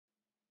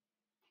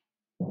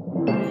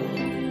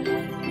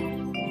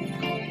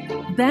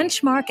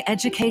Benchmark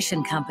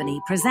Education Company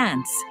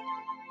presents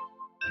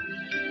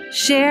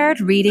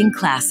Shared Reading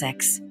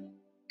Classics.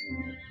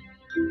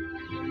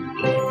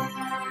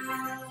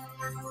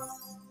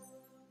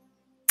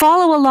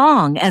 Follow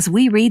along as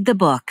we read the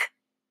book.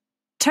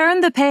 Turn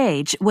the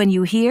page when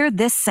you hear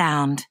this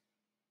sound.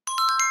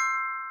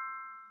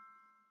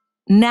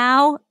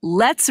 Now,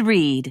 let's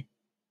read.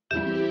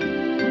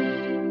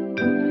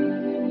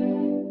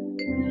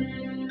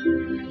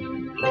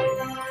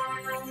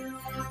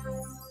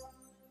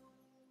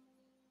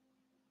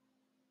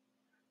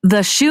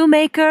 The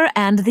Shoemaker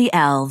and the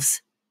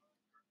Elves.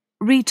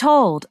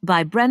 Retold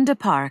by Brenda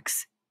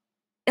Parks.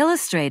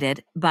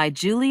 Illustrated by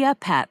Julia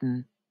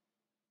Patton.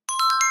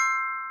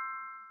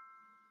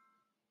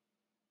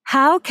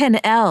 How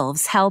can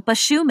elves help a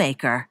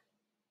shoemaker?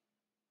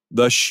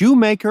 The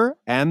Shoemaker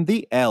and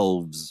the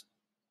Elves.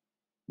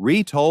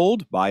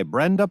 Retold by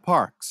Brenda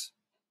Parks.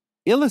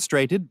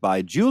 Illustrated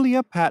by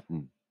Julia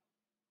Patton.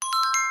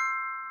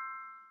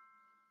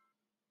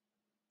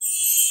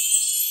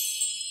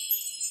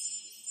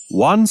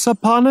 Once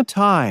upon a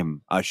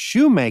time, a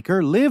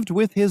shoemaker lived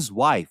with his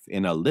wife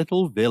in a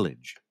little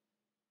village.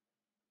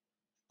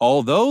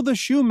 Although the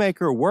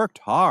shoemaker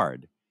worked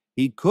hard,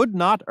 he could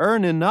not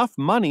earn enough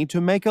money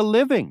to make a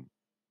living.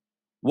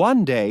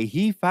 One day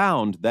he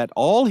found that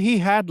all he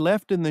had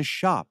left in the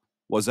shop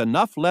was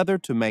enough leather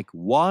to make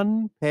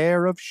one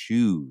pair of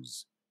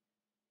shoes.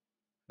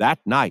 That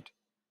night,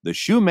 the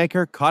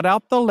shoemaker cut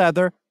out the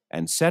leather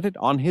and set it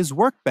on his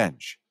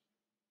workbench.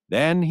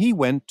 Then he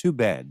went to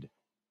bed.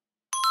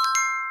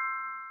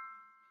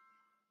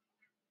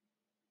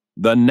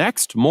 The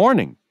next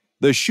morning,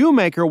 the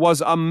shoemaker was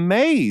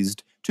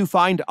amazed to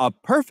find a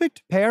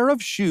perfect pair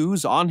of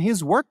shoes on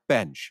his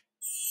workbench.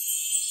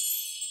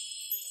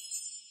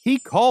 He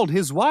called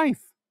his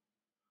wife.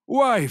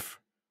 "Wife,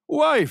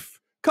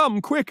 wife,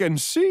 come quick and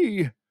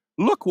see.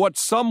 Look what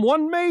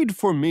someone made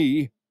for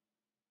me."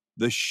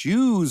 The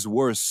shoes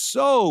were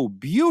so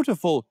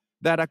beautiful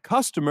that a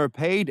customer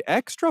paid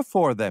extra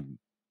for them.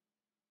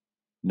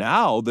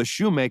 Now the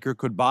shoemaker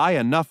could buy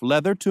enough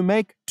leather to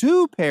make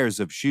 2 pairs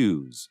of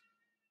shoes.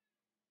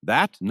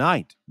 That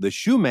night, the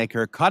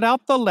shoemaker cut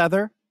out the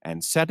leather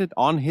and set it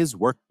on his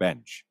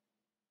workbench.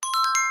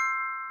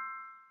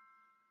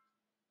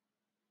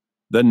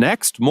 The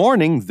next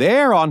morning,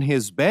 there on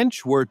his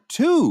bench were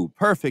 2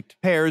 perfect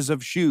pairs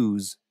of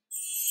shoes.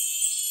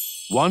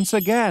 Once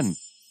again,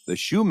 the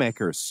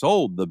shoemaker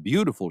sold the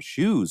beautiful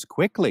shoes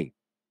quickly.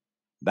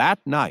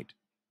 That night,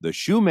 the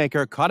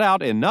shoemaker cut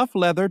out enough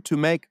leather to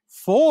make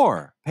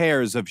 4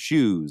 pairs of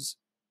shoes.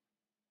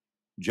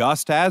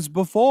 Just as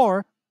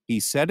before, he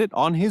set it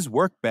on his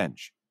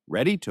workbench,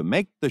 ready to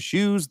make the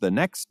shoes the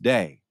next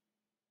day.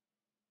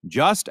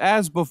 Just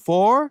as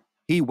before,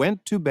 he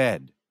went to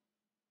bed.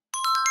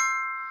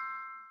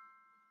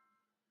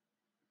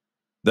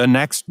 The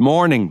next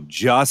morning,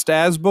 just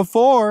as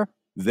before,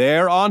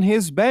 there on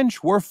his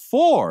bench were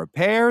 4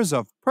 pairs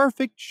of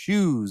perfect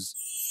shoes.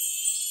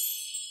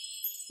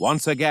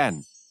 Once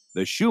again,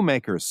 the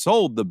shoemaker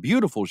sold the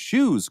beautiful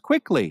shoes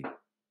quickly.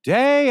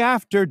 Day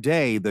after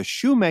day, the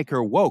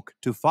shoemaker woke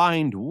to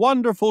find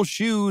wonderful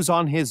shoes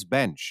on his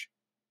bench.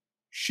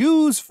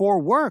 Shoes for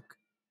work,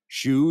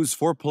 shoes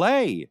for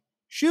play,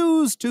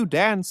 shoes to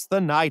dance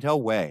the night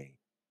away.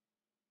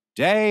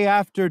 Day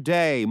after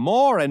day,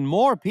 more and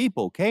more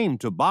people came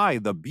to buy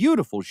the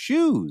beautiful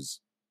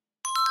shoes.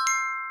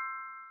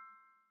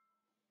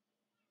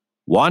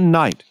 One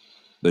night,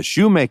 the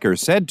shoemaker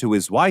said to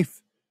his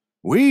wife,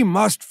 "We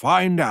must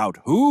find out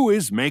who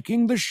is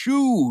making the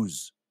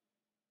shoes."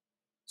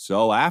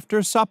 So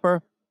after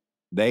supper,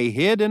 they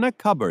hid in a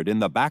cupboard in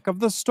the back of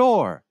the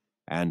store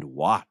and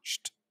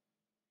watched.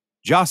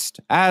 Just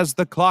as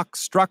the clock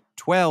struck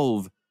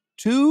 12,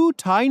 2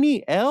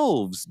 tiny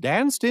elves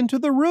danced into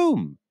the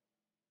room.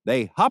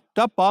 They hopped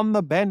up on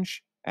the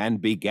bench and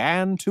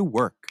began to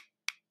work.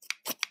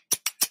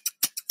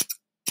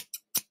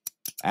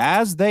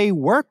 As they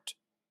worked,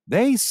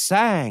 they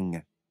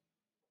sang.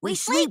 "We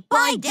sleep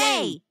by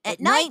day, at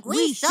night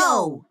we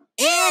sew.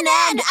 In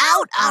and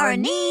out our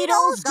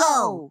needles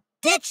go.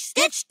 Stitch,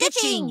 stitch,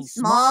 stitching,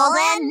 small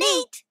and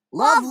neat.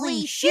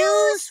 Lovely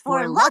shoes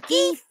for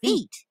lucky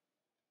feet."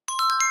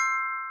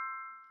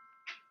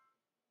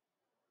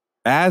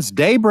 As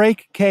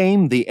daybreak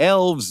came, the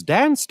elves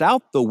danced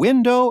out the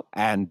window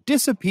and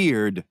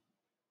disappeared.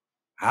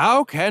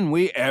 "How can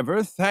we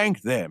ever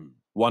thank them?"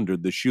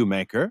 wondered the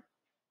shoemaker.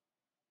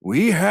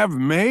 "We have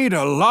made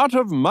a lot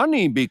of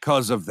money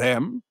because of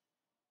them."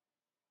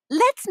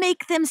 Let's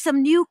make them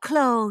some new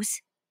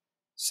clothes,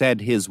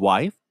 said his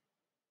wife.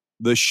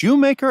 The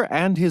shoemaker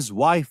and his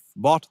wife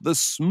bought the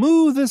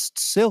smoothest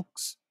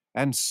silks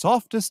and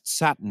softest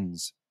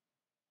satins.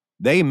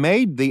 They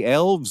made the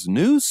elves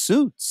new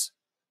suits.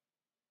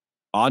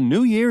 On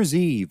New Year's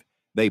Eve,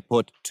 they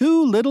put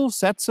 2 little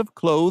sets of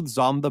clothes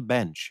on the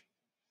bench.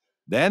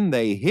 Then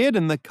they hid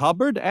in the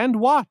cupboard and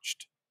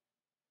watched.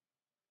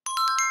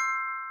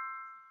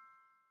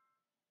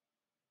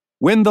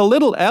 When the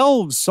little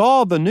elves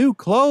saw the new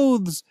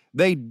clothes,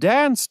 They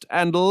danced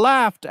and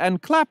laughed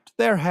and clapped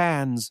their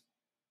hands.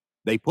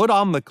 They put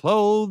on the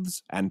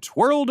clothes and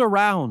twirled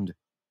around.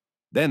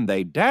 Then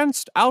they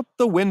danced out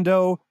the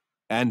window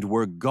and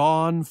were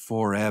gone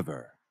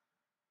forever.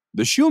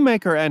 The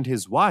shoemaker and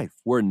his wife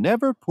were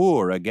never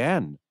poor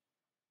again,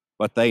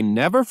 but they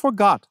never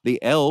forgot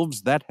the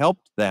elves that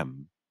helped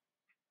them.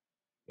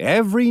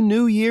 Every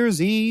New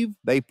Year's Eve,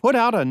 they put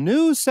out a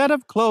new set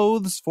of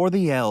clothes for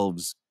the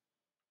elves.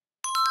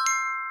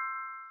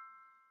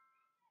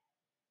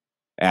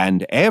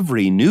 And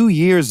every New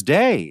Year's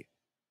Day,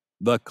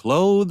 the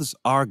clothes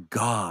are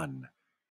gone.